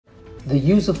The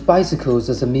use of bicycles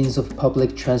as a means of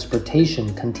public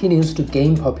transportation continues to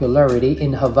gain popularity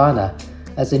in Havana,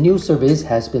 as a new service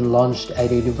has been launched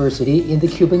at a university in the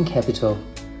Cuban capital.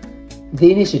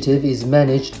 The initiative is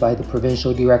managed by the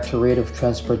Provincial Directorate of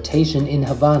Transportation in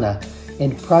Havana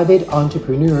and private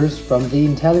entrepreneurs from the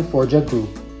IntelliForja Group.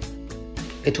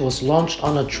 It was launched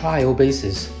on a trial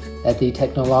basis at the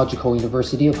Technological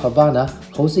University of Havana,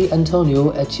 Jose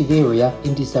Antonio Echeverria,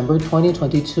 in December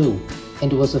 2022,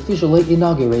 and was officially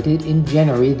inaugurated in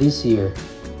January this year.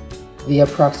 The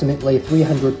approximately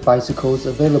 300 bicycles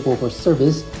available for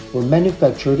service were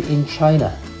manufactured in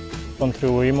China.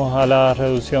 Contribuimos a la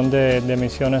reducción de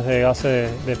emisiones de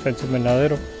gases de efecto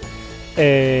invernadero.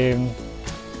 El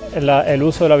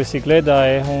uso de la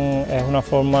bicicleta es una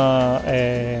forma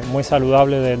muy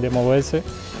saludable de moverse.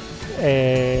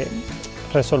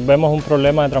 Resolvemos un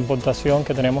problema de transportación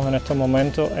que tenemos en estos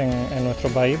momentos en nuestro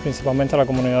país, principalmente la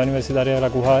comunidad universitaria de la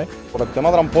CUJAE. Por el tema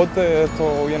de transporte,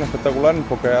 esto viene espectacular,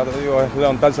 porque ya te digo, es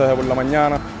levantarse desde por la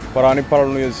mañana para venir para la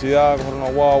universidad, coger una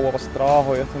guagua, pasar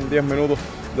trabajo, y esto en 10 minutos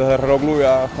desde el reloj club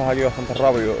ya estás aquí bastante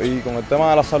rápido. Y con el tema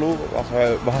de la salud,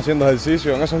 vas haciendo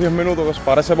ejercicio en esos 10 minutos, que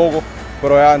parece poco,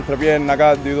 pero ya entre pierna,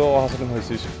 cardio y todo vas haciendo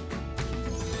ejercicio.